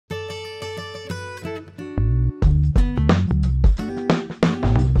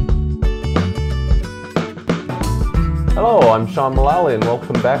Hello, I'm Sean Mullally and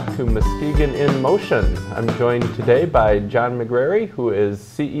welcome back to Muskegon in Motion. I'm joined today by John McGarry, who is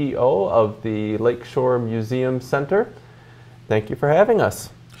CEO of the Lakeshore Museum Center. Thank you for having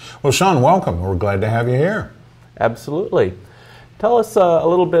us. Well, Sean, welcome. We're glad to have you here. Absolutely. Tell us a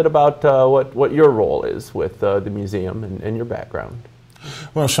little bit about what your role is with the museum and your background.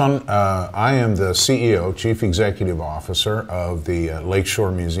 Well, Sean, I am the CEO, Chief Executive Officer of the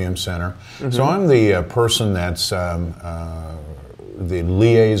Lakeshore Museum Center. So I'm the person that's the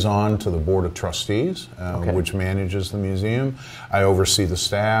liaison to the Board of Trustees, which manages the museum. I oversee the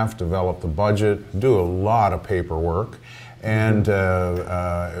staff, develop the budget, do a lot of paperwork, and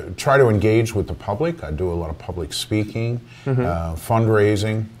try to engage with the public. I do a lot of public speaking,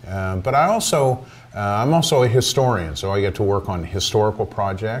 fundraising, but I'm also a historian, so I get to work on historical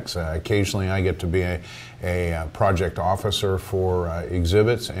projects. Occasionally I get to be a project officer for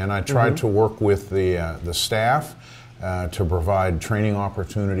exhibits, and I try to work with the staff to provide training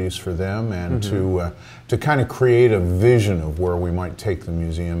opportunities for them and to kind of create a vision of where we might take the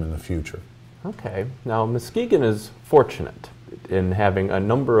museum in the future. Okay. Now, Muskegon is fortunate in having a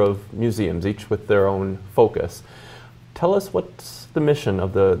number of museums, each with their own focus. Tell us what's the mission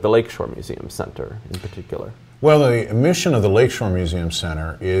of the Lakeshore Museum Center in particular? Well, the mission of the Lakeshore Museum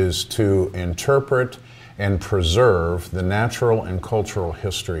Center is to interpret and preserve the natural and cultural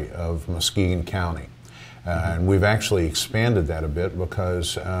history of Muskegon County. And we've actually expanded that a bit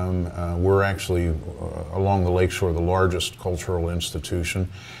because we're actually, along the Lakeshore, the largest cultural institution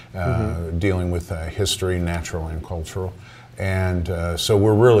dealing with history, natural and cultural. And so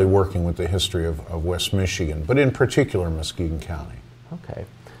we're really working with the history of West Michigan, but in particular Muskegon County. Okay.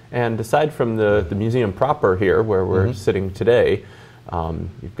 And aside from the museum proper here, where we're sitting today,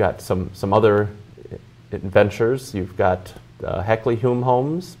 you've got some other adventures. You've got Heckley Hume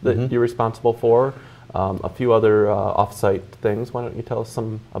Homes that you're responsible for. A few other off-site things. Why don't you tell us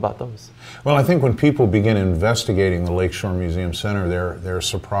some about those? Well, I think when people begin investigating the Lakeshore Museum Center, they're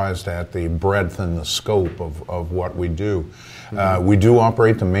surprised at the breadth and the scope of what we do. We do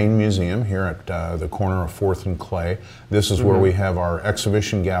operate the main museum here at the corner of 4th and Clay. This is where we have our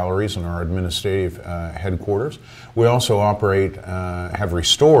exhibition galleries and our administrative headquarters. We also operate, have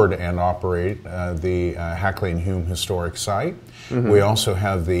restored and operate the Heckley and Hume Historic Site. We also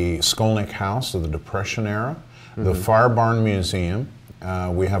have the Skolnick House of the Depression era, the Fire Barn Museum.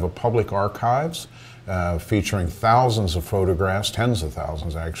 We have a public archives featuring thousands of photographs, tens of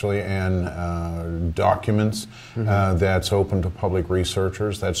thousands actually, and documents that's open to public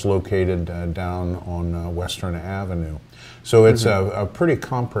researchers. That's located down on Western Avenue. So it's a pretty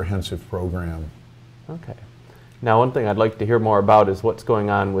comprehensive program. Okay. Now, one thing I'd like to hear more about is what's going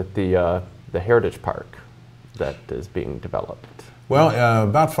on with the Heritage Park that is being developed. Well,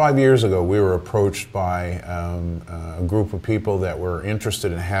 about 5 years ago, we were approached by a group of people that were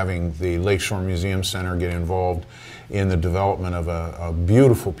interested in having the Lakeshore Museum Center get involved in the development of a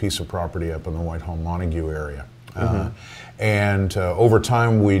beautiful piece of property up in the Whitehall-Montague area. And over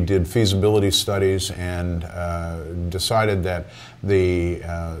time, we did feasibility studies and decided that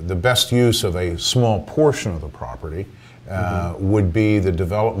the best use of a small portion of the property would be the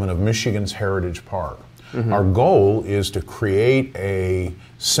development of Michigan's Heritage Park. Our goal is to create a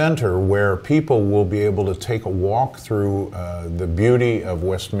center where people will be able to take a walk through the beauty of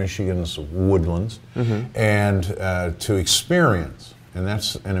West Michigan's woodlands and to experience, and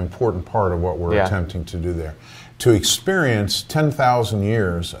that's an important part of what we're attempting to do there, to experience 10,000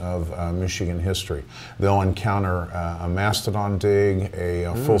 years of Michigan history. They'll encounter a mastodon dig,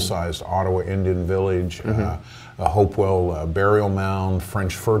 a full-sized Ottawa Indian village, a Hopewell burial mound,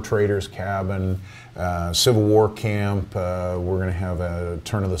 French fur traders cabin, Civil War camp. We're going to have a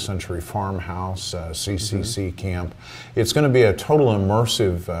turn-of-the-century farmhouse, CCC camp. It's going to be a total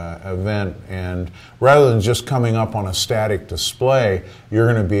immersive event, and rather than just coming up on a static display, you're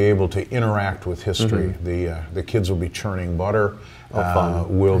going to be able to interact with history. The kids will be churning butter.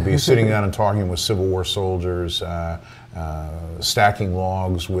 We'll be sitting down and talking with Civil War soldiers, stacking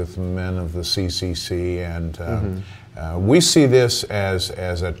logs with men of the CCC, and we see this as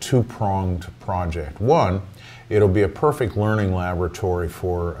a two-pronged project. One, it'll be a perfect learning laboratory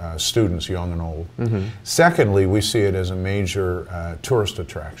for students, young and old. Secondly, we see it as a major tourist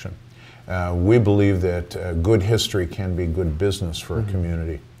attraction. We believe that good history can be good business for a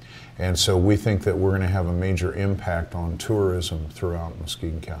community. And so we think that we're going to have a major impact on tourism throughout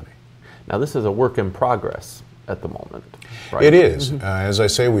Muskegon County. Now, this is a work in progress at the moment, right? It is. As I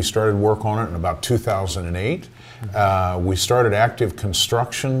say, we started work on it in about 2008. We started active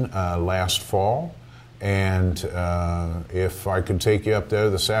construction last fall, And if I could take you up there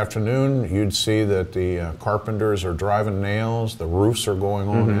this afternoon, you'd see that the carpenters are driving nails, the roofs are going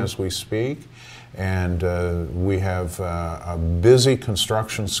on as we speak, and we have a busy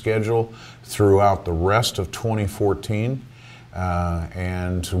construction schedule throughout the rest of 2014.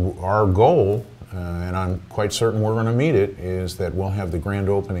 And our goal, and I'm quite certain we're going to meet it, is that we'll have the grand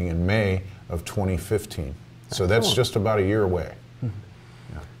opening in May of 2015. So that's just about a year away.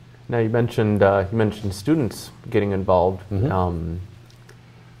 Now you mentioned students getting involved.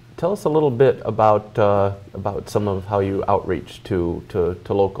 Tell us a little bit about some of how you outreach to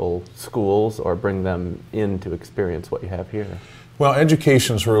local schools or bring them in to experience what you have here. Well,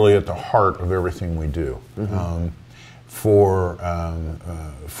 education is really at the heart of everything we do. For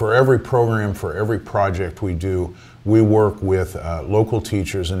every program, for every project we do, we work with local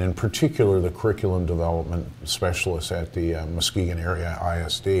teachers, and in particular the curriculum development specialists at the Muskegon area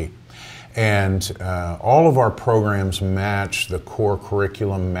ISD. And all of our programs match the core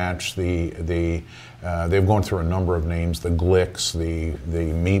curriculum, match they've gone through a number of names, the GLICs,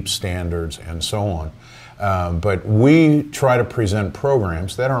 the MEEP standards, and so on. But we try to present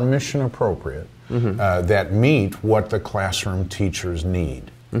programs that are mission appropriate, that meet what the classroom teachers need.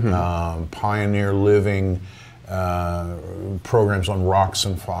 Pioneer living, programs on rocks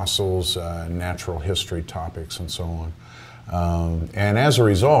and fossils, natural history topics, and so on. And as a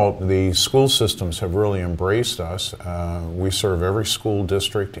result, the school systems have really embraced us. We serve every school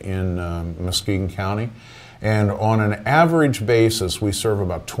district in Muskegon County, and on an average basis, we serve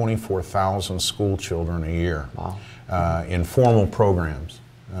about 24,000 school children a year. Wow. In formal programs.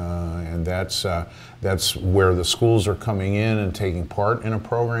 And that's where the schools are coming in and taking part in a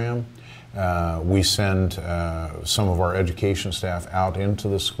program. We send some of our education staff out into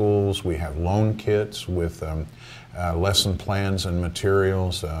the schools. We have loan kits with lesson plans and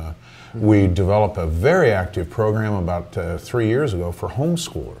materials. We developed a very active program about 3 years ago for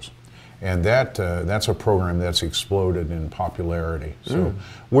homeschoolers. And that's a program that's exploded in popularity. So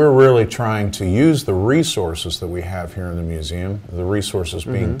we're really trying to use the resources that we have here in the museum, the resources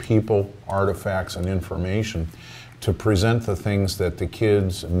being people, artifacts, and information, to present the things that the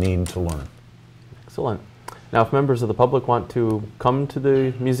kids need to learn. Excellent. Now, if members of the public want to come to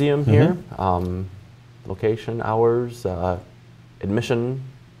the museum here, location, hours, admission?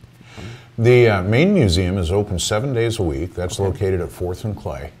 The main museum is open 7 days a week. That's located at 4th and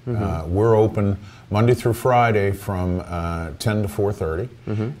Clay. We're open Monday through Friday from 10 to 4:30,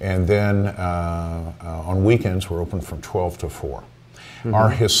 and then on weekends we're open from 12 to 4. Our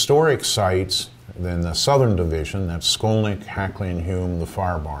historic sites in the Southern Division, that's Skolnick, Hackley and Hume, the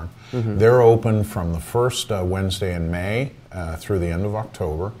Fire Barn, they're open from the first Wednesday in May through the end of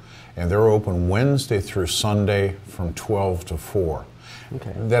October, and they're open Wednesday through Sunday from 12 to 4.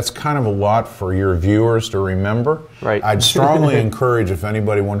 Okay. That's kind of a lot for your viewers to remember. Right. I'd strongly encourage, if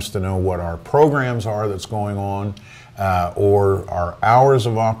anybody wants to know what our programs are that's going on, or our hours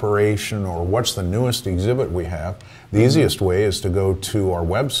of operation, or what's the newest exhibit we have, the easiest way is to go to our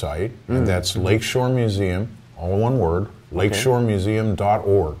website, and that's Lakeshore Museum, all one word,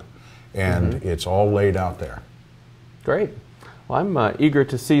 lakeshoremuseum.org, and it's all laid out there. Great. Well, I'm eager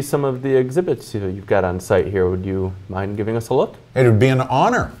to see some of the exhibits you've got on site here. Would you mind giving us a look? It would be an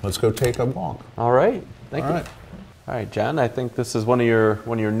honor. Let's go take a walk. All right. Thank you. All right, John, I think this is one of your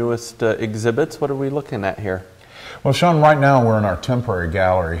newest exhibits. What are we looking at here? Well, Sean, right now we're in our temporary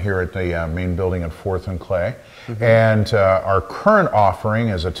gallery here at the main building at 4th and Clay. And our current offering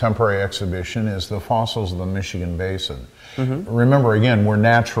as a temporary exhibition is the fossils of the Michigan Basin. Remember, again, we're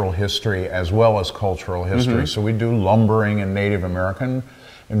natural history as well as cultural history. So we do lumbering and Native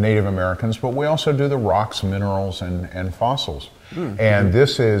Americans, but we also do the rocks, minerals, and fossils. And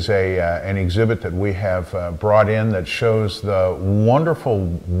this is an exhibit that we have brought in that shows the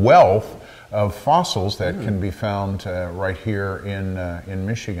wonderful wealth of fossils that can be found right here in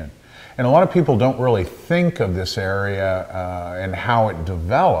Michigan. And a lot of people don't really think of this area and how it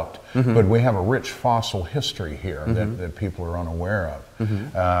developed, but we have a rich fossil history here that people are unaware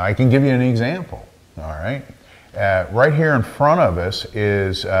of. I can give you an example, all right? Right here in front of us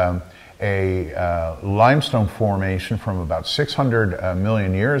is a limestone formation from about 600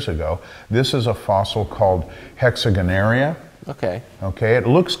 million years ago. This is a fossil called hexagonaria. Okay. Okay, it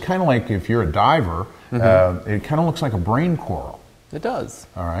looks kind of like, if you're a diver, it kind of looks like a brain coral. It does.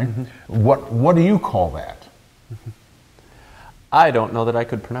 All right. What do you call that? I don't know that I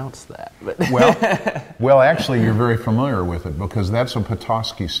could pronounce that. But well, actually, you're very familiar with it because that's a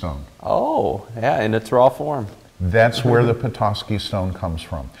Petoskey stone. Oh, yeah, in its raw form. That's where the Petoskey stone comes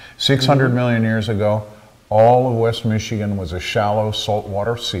from. 600 million years ago, all of West Michigan was a shallow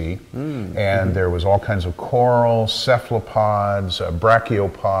saltwater sea, and there was all kinds of coral, cephalopods,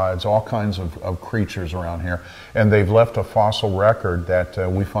 brachiopods, all kinds of creatures around here, and they've left a fossil record that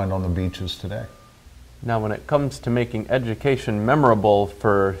we find on the beaches today. Now, when it comes to making education memorable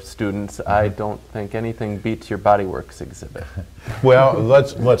for students, I don't think anything beats your Body Works exhibit. Well,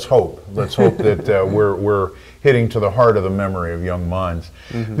 let's hope. Let's hope that we're hitting to the heart of the memory of young minds.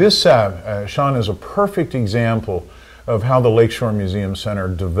 This, Sean, is a perfect example of how the Lakeshore Museum Center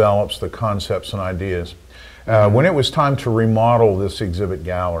develops the concepts and ideas. When it was time to remodel this exhibit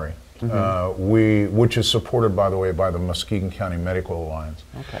gallery, which is supported, by the way, by the Muskegon County Medical Alliance,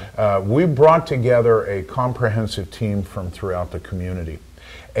 we brought together a comprehensive team from throughout the community.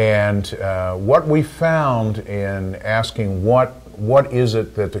 And what we found in asking what is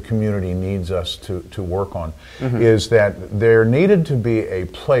it that the community needs us to work on is that there needed to be a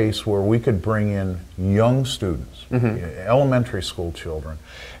place where we could bring in young students, elementary school children,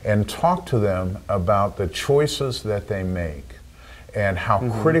 and talk to them about the choices that they make and how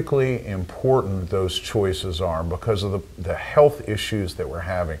critically important those choices are because of the health issues that we're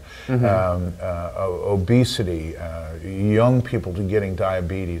having. Obesity, young people getting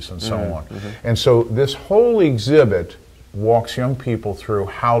diabetes, and so on. And so this whole exhibit walks young people through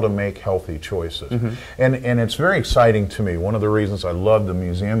how to make healthy choices. And it's very exciting to me. One of the reasons I love the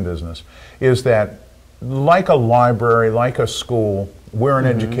museum business is that, like a library, like a school, we're an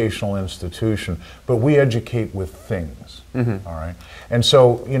educational institution, but we educate with things, all right? And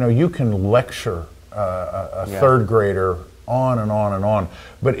so, you know, you can lecture a third grader on and on and on,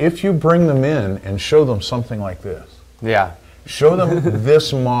 but if you bring them in and show them something like this, show them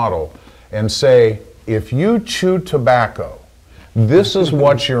this model and say, if you chew tobacco, this is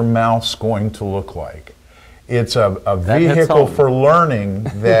what your mouth's going to look like. It's a vehicle for learning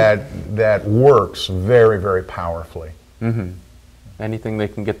that works very, very powerfully. Anything they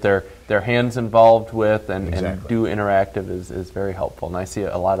can get their hands involved with and do interactive is very helpful, and I see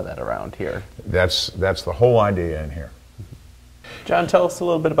a lot of that around here. That's the whole idea in here. John, tell us a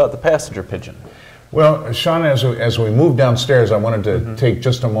little bit about the passenger pigeon. Well, Sean, as we move downstairs, I wanted to take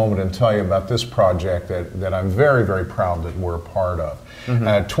just a moment and tell you about this project that I'm very, very proud that we're a part of.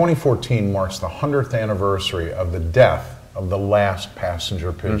 2014 marks the 100th anniversary of the death of the last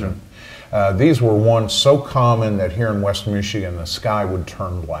passenger pigeon. These were once so common that here in West Michigan the sky would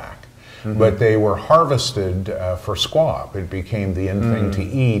turn black. But they were harvested for squab. It became the in thing to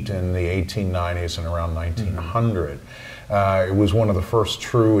eat in the 1890s and around 1900. It was one of the first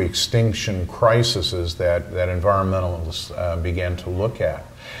true extinction crises that environmentalists began to look at.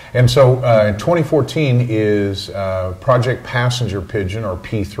 And so 2014 is Project Passenger Pigeon, or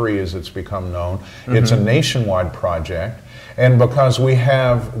P3 as it's become known. It's a nationwide project. And because we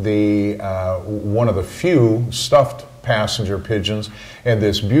have the one of the few stuffed passenger pigeons and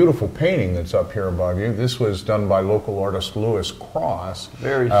this beautiful painting that's up here above you, this was done by local artist Lewis Cross.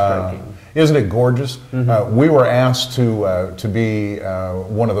 Very striking. Isn't it gorgeous? We were asked to be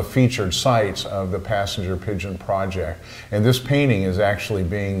one of the featured sites of the Passenger Pigeon Project. And this painting is actually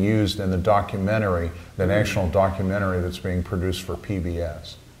being used in the documentary, the national documentary that's being produced for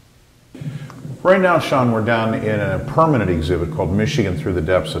PBS. Right now, Sean, we're down in a permanent exhibit called Michigan Through the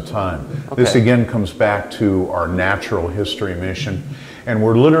Depths of Time. This again comes back to our natural history mission, and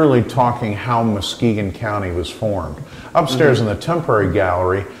we're literally talking how Muskegon County was formed. Upstairs in the temporary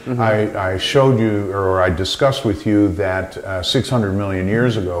gallery, I showed you, or I discussed with you that 600 million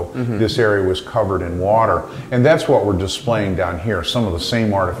years ago, this area was covered in water. And that's what we're displaying down here, some of the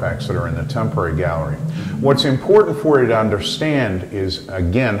same artifacts that are in the temporary gallery. What's important for you to understand is,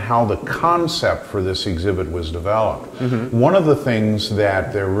 again, how the concept for this exhibit was developed. One of the things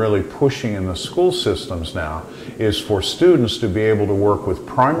that they're really pushing in the school systems now is for students to be able to work with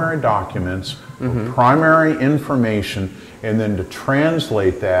primary documents, primary information, and then to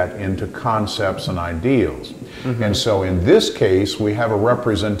translate that into concepts and ideals. And so in this case, we have a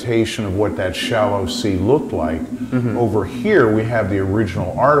representation of what that shallow sea looked like. Over here, we have the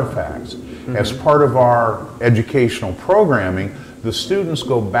original artifacts. As part of our educational programming, the students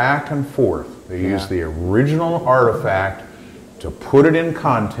go back and forth. They use the original artifact to put it in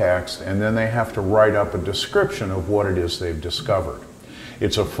context, and then they have to write up a description of what it is they've discovered.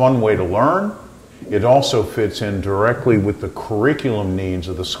 It's a fun way to learn. It also fits in directly with the curriculum needs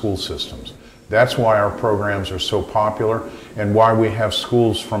of the school systems. That's why our programs are so popular and why we have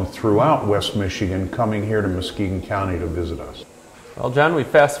schools from throughout West Michigan coming here to Muskegon County to visit us. Well, John, we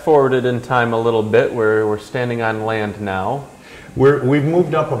fast forwarded in time a little bit. We're standing on land now. We've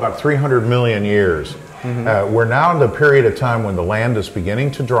moved up about 300 million years. We're now in the period of time when the land is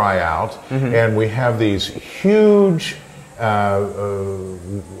beginning to dry out, and we have these huge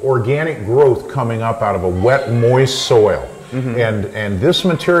organic growth coming up out of a wet, moist soil. And this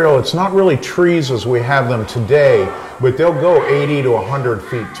material, it's not really trees as we have them today, but they'll go 80 to 100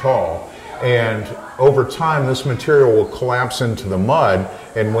 feet tall. And over time, this material will collapse into the mud,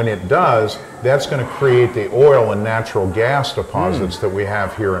 and when it does, that's going to create the oil and natural gas deposits that we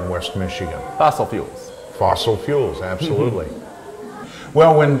have here in West Michigan. Fossil fuels. Fossil fuels, absolutely.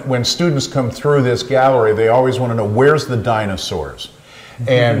 Well, when students come through this gallery, they always want to know, where's the dinosaurs?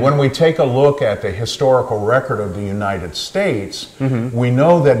 And when we take a look at the historical record of the United States, we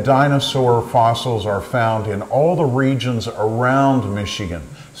know that dinosaur fossils are found in all the regions around Michigan.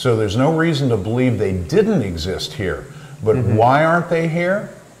 So there's no reason to believe they didn't exist here. But why aren't they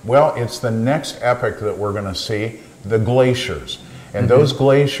here? Well, it's the next epoch that we're going to see, the glaciers. And those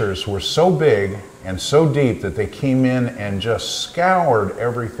glaciers were so big and so deep that they came in and just scoured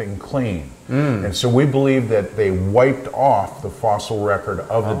everything clean. And so we believe that they wiped off the fossil record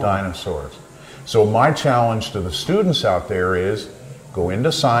of the dinosaurs. So my challenge to the students out there is, go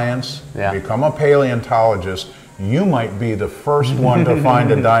into science, become a paleontologist. You might be the first one to find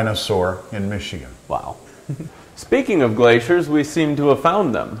a dinosaur in Michigan. Wow. Speaking of glaciers, we seem to have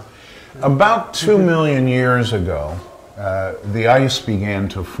found them. About 2 million years ago, the ice began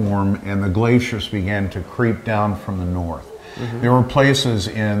to form and the glaciers began to creep down from the north. There were places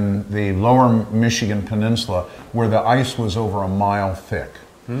in the lower Michigan Peninsula where the ice was over a mile thick.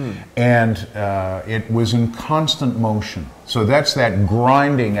 And it was in constant motion. So that's that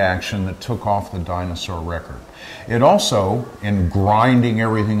grinding action that took off the dinosaur record. It also, in grinding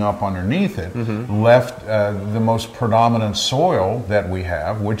everything up underneath it, left the most predominant soil that we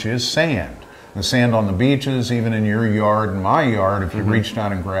have, which is sand. The sand on the beaches, even in your yard and my yard, if you reach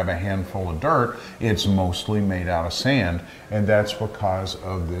down and grab a handful of dirt, it's mostly made out of sand, and that's because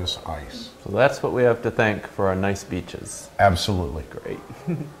of this ice. So that's what we have to thank for our nice beaches. Absolutely. Great.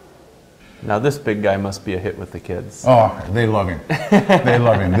 Now this big guy must be a hit with the kids. Oh, they love him. They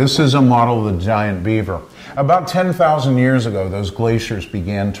love him. This is a model of the giant beaver. About 10,000 years ago, those glaciers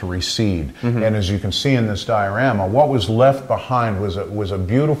began to recede. And as you can see in this diorama, what was left behind was a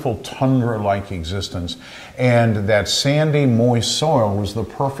beautiful tundra-like existence. And that sandy, moist soil was the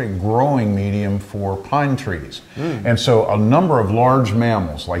perfect growing medium for pine trees. And so a number of large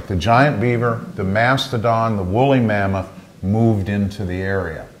mammals, like the giant beaver, the mastodon, the woolly mammoth, moved into the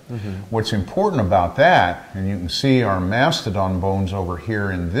area. What's important about that, and you can see our mastodon bones over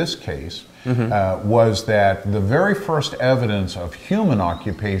here in this case, was that the very first evidence of human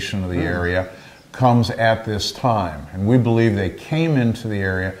occupation of the area comes at this time. And we believe they came into the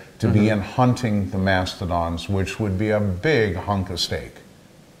area to begin hunting the mastodons, which would be a big hunk of steak.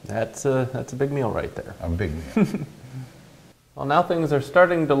 That's a big meal right there. A big meal. Well, now things are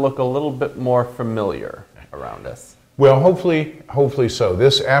starting to look a little bit more familiar around us. Well, hopefully so.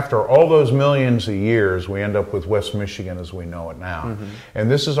 This, after all those millions of years, we end up with West Michigan as we know it now.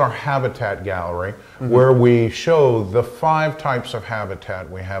 And this is our habitat gallery, where we show the 5 types of habitat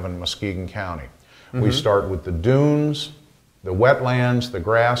we have in Muskegon County. We start with the dunes, the wetlands, the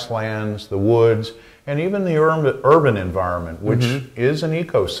grasslands, the woods, and even the urban environment, which is an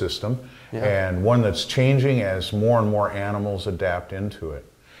ecosystem, and one that's changing as more and more animals adapt into it.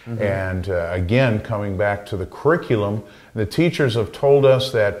 And again, coming back to the curriculum, the teachers have told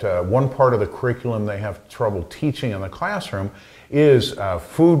us that one part of the curriculum they have trouble teaching in the classroom is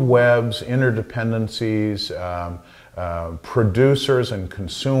food webs, interdependencies, producers and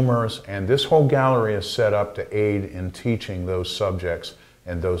consumers, and this whole gallery is set up to aid in teaching those subjects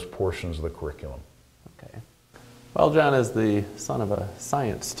and those portions of the curriculum. Okay. Well, John, as the son of a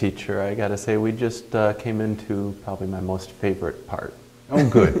science teacher, I gotta say we just came into probably my most favorite part. Oh,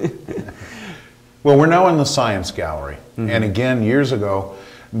 good. Well, we're now in the science gallery. And again, years ago,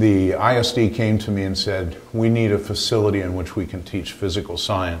 the ISD came to me and said, we need a facility in which we can teach physical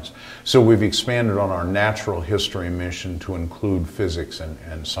science. So we've expanded on our natural history mission to include physics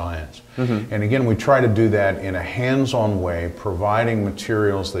and science. And again, we try to do that in a hands-on way, providing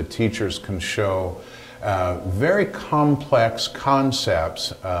materials that teachers can show very complex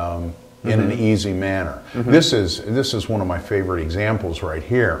concepts in an easy manner. This is one of my favorite examples right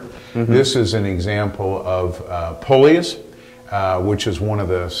here. This is an example of pulleys, which is one of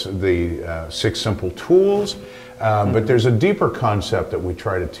the 6 simple tools. But there's a deeper concept that we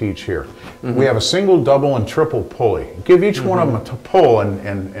try to teach here. We have a single, double, and triple pulley. Give each one of them a pull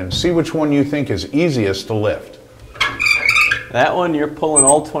and see which one you think is easiest to lift. That one, you're pulling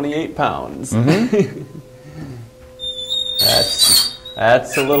all 28 pounds.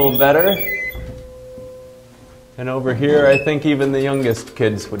 That's a little better. And over here, I think even the youngest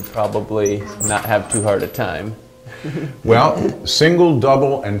kids would probably not have too hard a time. Well, single,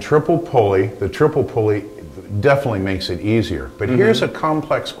 double, and triple pulley, the triple pulley definitely makes it easier. But here's a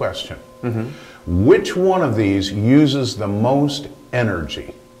complex question. Which one of these uses the most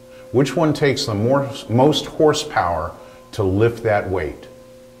energy? Which one takes the most horsepower to lift that weight?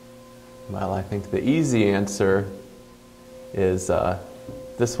 Well, I think the easy answer is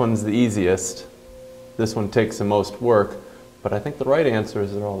this one's the easiest. This one takes the most work. But I think the right answer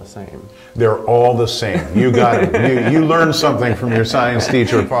is they're all the same. They're all the same. You got it. You learned something from your science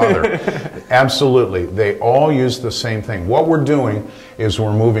teacher father. Absolutely. They all use the same thing. What we're doing is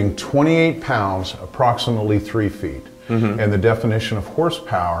we're moving 28 pounds, approximately 3 feet. And the definition of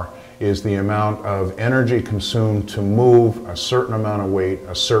horsepower is the amount of energy consumed to move a certain amount of weight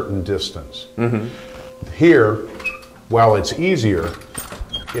a certain distance. Here, while it's easier,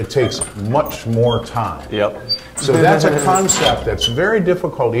 it takes much more time. So that's a concept that's very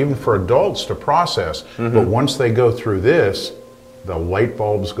difficult even for adults to process, but once they go through this, the light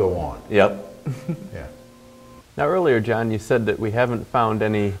bulbs go on. Yeah. Now earlier, John, you said that we haven't found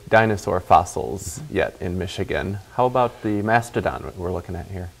any dinosaur fossils yet in Michigan. How about the mastodon that we're looking at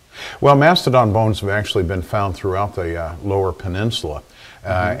here? Well, mastodon bones have actually been found throughout the lower peninsula.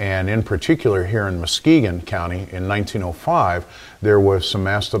 And in particular here in Muskegon County in 1905, there was some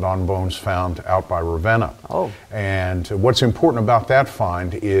mastodon bones found out by Ravenna. And what's important about that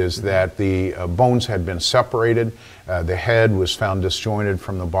find is that the bones had been separated, the head was found disjointed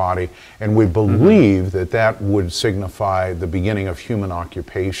from the body, and we believe that that would signify the beginning of human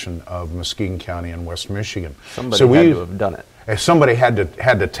occupation of Muskegon County in West Michigan. Somebody had to have done it. Somebody had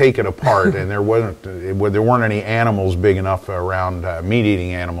to take it apart, and there weren't any animals big enough around,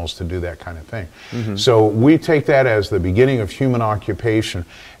 meat-eating animals, to do that kind of thing. So we take that as the beginning of human occupation,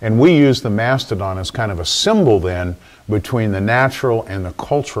 and we use the mastodon as kind of a symbol then between the natural and the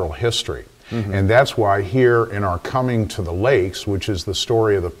cultural history. And that's why here in our Coming to the Lakes, which is the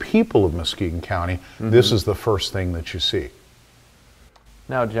story of the people of Muskegon County, this is the first thing that you see.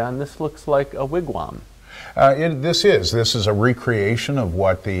 Now, John, this looks like a wigwam. This is a recreation of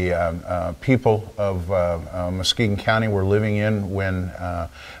what the people of Muskegon County were living in when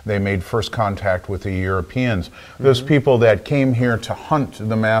they made first contact with the Europeans. Those people that came here to hunt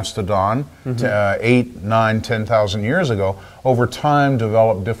the mastodon 8, 9, 10,000 years ago, over time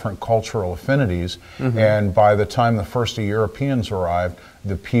developed different cultural affinities, and by the time the first Europeans arrived,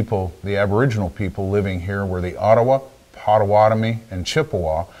 the Aboriginal people living here were the Ottawa, Potawatomi, and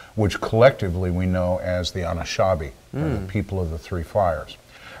Chippewa, which collectively we know as the Anishinaabe, the people of the Three Fires.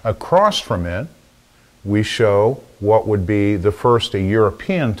 Across from it, we show what would be the first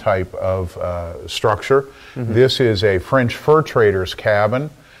European type of structure. This is a French fur trader's cabin.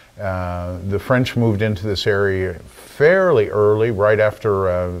 The French moved into this area fairly early, right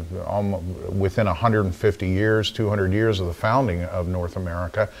after, within 150 years, 200 years of the founding of North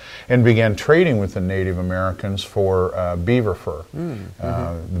America, and began trading with the Native Americans for beaver fur.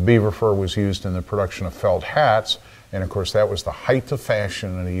 The beaver fur was used in the production of felt hats, and of course that was the height of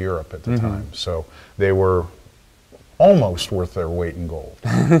fashion in Europe at the time. So they were almost worth their weight in gold.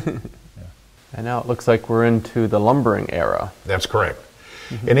 And now it looks like we're into the lumbering era. That's correct.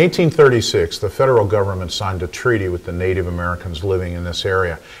 In 1836, the federal government signed a treaty with the Native Americans living in this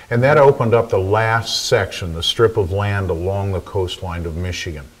area, and that opened up the last section, the strip of land along the coastline of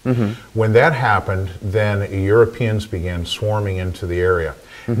Michigan. When that happened, then Europeans began swarming into the area.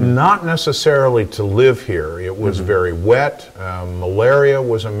 Not necessarily to live here. It was very wet. Malaria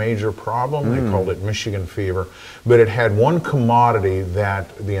was a major problem. They called it Michigan fever. But it had one commodity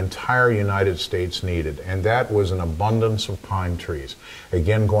that the entire United States needed, and that was an abundance of pine trees.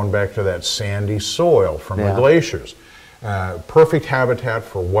 Again, going back to that sandy soil from the glaciers. Perfect habitat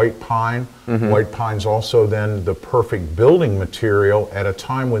for white pine. White pine's also then the perfect building material at a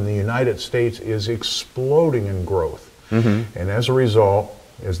time when the United States is exploding in growth. And as a result,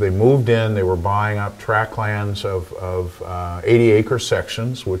 as they moved in, they were buying up tract lands of 80-acre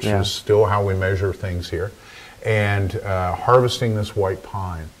sections, which is still how we measure things here, and harvesting this white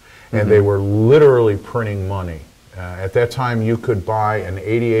pine. And they were literally printing money. At that time, you could buy an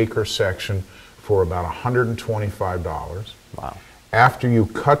 80-acre section for about $125. Wow. After you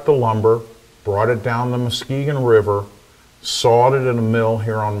cut the lumber, brought it down the Muskegon River, sawed it in a mill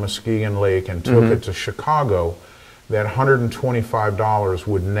here on Muskegon Lake, and took it to Chicago, that $125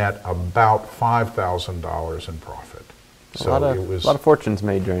 would net about $5,000 in profit. So a lot of fortunes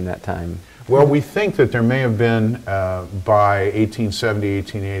made during that time. Well, we think that there may have been, by 1870,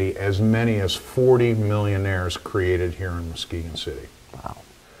 1880, as many as 40 millionaires created here in Muskegon City. Wow.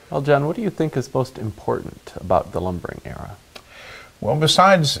 Well, John, what do you think is most important about the lumbering era? Well,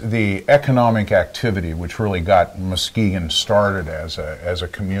 besides the economic activity, which really got Muskegon started as a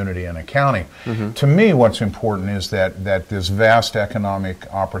community and a county, to me what's important is that this vast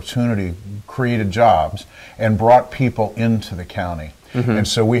economic opportunity created jobs and brought people into the county. And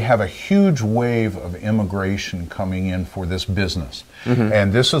so we have a huge wave of immigration coming in for this business.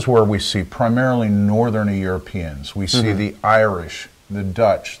 And this is where we see primarily Northern Europeans. We see the Irish, the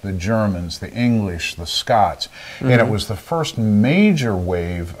Dutch, the Germans, the English, the Scots. And it was the first major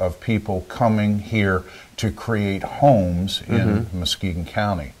wave of people coming here to create homes in Muskegon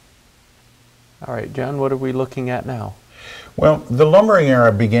County. All right, John, what are we looking at now? Well, the lumbering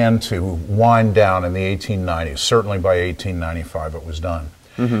era began to wind down in the 1890s. Certainly by 1895 it was done.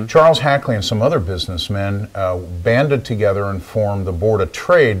 Charles Hackley and some other businessmen banded together and formed the Board of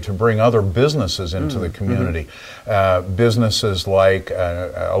Trade to bring other businesses into the community. Businesses like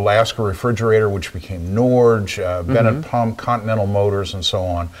Alaska Refrigerator, which became Norge, Bennett Pump, Continental Motors, and so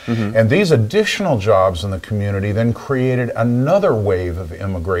on. And these additional jobs in the community then created another wave of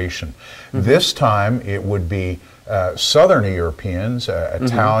immigration. This time it would be Southern Europeans,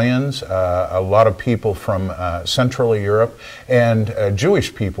 Italians, a lot of people from Central Europe, and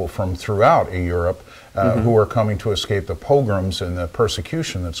Jewish people from throughout Europe who are coming to escape the pogroms and the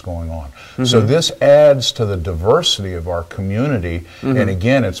persecution that's going on. So this adds to the diversity of our community, and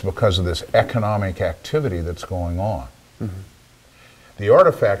again, it's because of this economic activity that's going on. The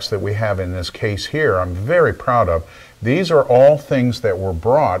artifacts that we have in this case here, I'm very proud of. These are all things that were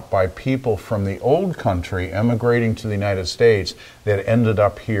brought by people from the old country emigrating to the United States that ended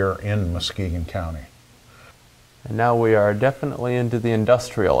up here in Muskegon County. And now we are definitely into the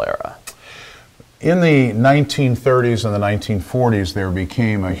industrial era. In the 1930s and the 1940s, there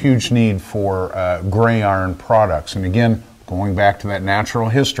became a huge need for gray iron products. And again, going back to that natural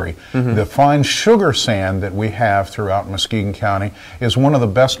history, the fine sugar sand that we have throughout Muskegon County is one of the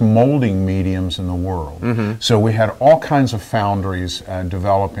best molding mediums in the world. So we had all kinds of foundries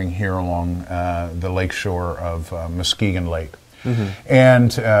developing here along the lakeshore of Muskegon Lake.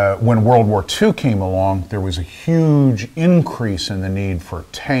 And when World War II came along, there was a huge increase in the need for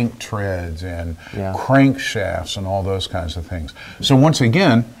tank treads and crankshafts and all those kinds of things. So once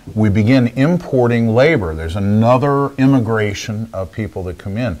again, we begin importing labor. There's another immigration of people that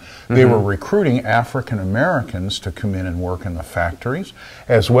come in. They were recruiting African Americans to come in and work in the factories,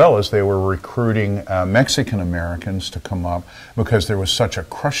 as well as they were recruiting Mexican Americans to come up because there was such a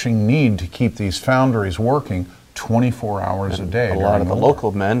crushing need to keep these foundries working 24 hours a day. A lot of the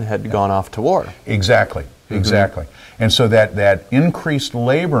local men had gone off to war. Exactly, exactly. And so that increased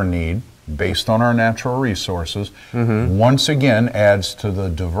labor need, based on our natural resources, once again adds to the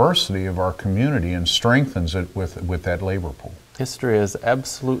diversity of our community and strengthens it with that labor pool. History has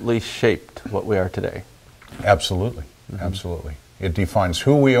absolutely shaped what we are today. Absolutely, absolutely. It defines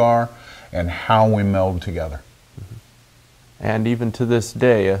who we are and how we meld together. And even to this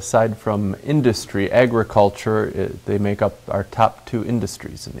day, aside from industry, agriculture, they make up our top two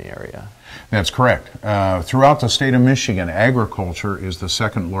industries in the area. That's correct. Throughout the state of Michigan, agriculture is the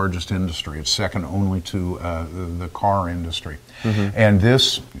second largest industry. It's second only to the car industry. And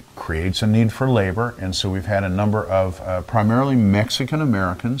this creates a need for labor, and so we've had a number of primarily Mexican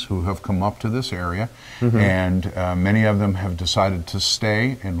Americans who have come up to this area, and many of them have decided to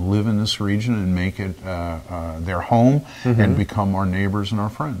stay and live in this region and make it their home and become our neighbors and our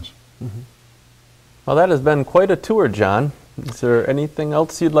friends. Well, that has been quite a tour, John. Is there anything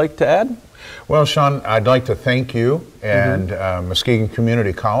else you'd like to add? Well, Sean, I'd like to thank you and Muskegon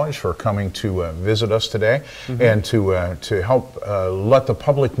Community College for coming to visit us today and to help let the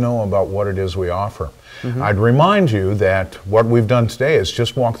public know about what it is we offer. I'd remind you that what we've done today is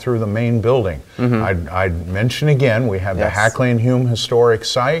just walk through the main building. I'd mention again, we have the Hackley and Hume Historic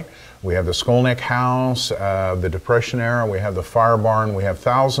Site. We have the Skolnick House, the Depression era, we have the Fire Barn, we have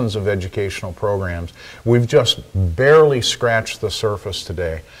thousands of educational programs. We've just barely scratched the surface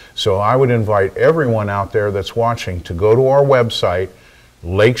today. So I would invite everyone out there that's watching to go to our website,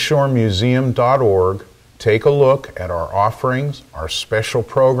 lakeshoremuseum.org, take a look at our offerings, our special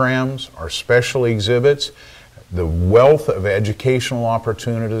programs, our special exhibits, the wealth of educational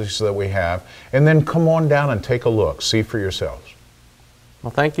opportunities that we have, and then come on down and take a look, see for yourselves. Well,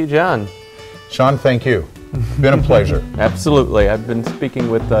 thank you, John. Sean, thank you. Been a pleasure. Absolutely. I've been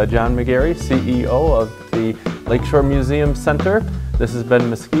speaking with John McGarry, CEO of the Lakeshore Museum Center. This has been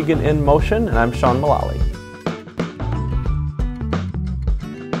Muskegon in Motion, and I'm Sean Mullally.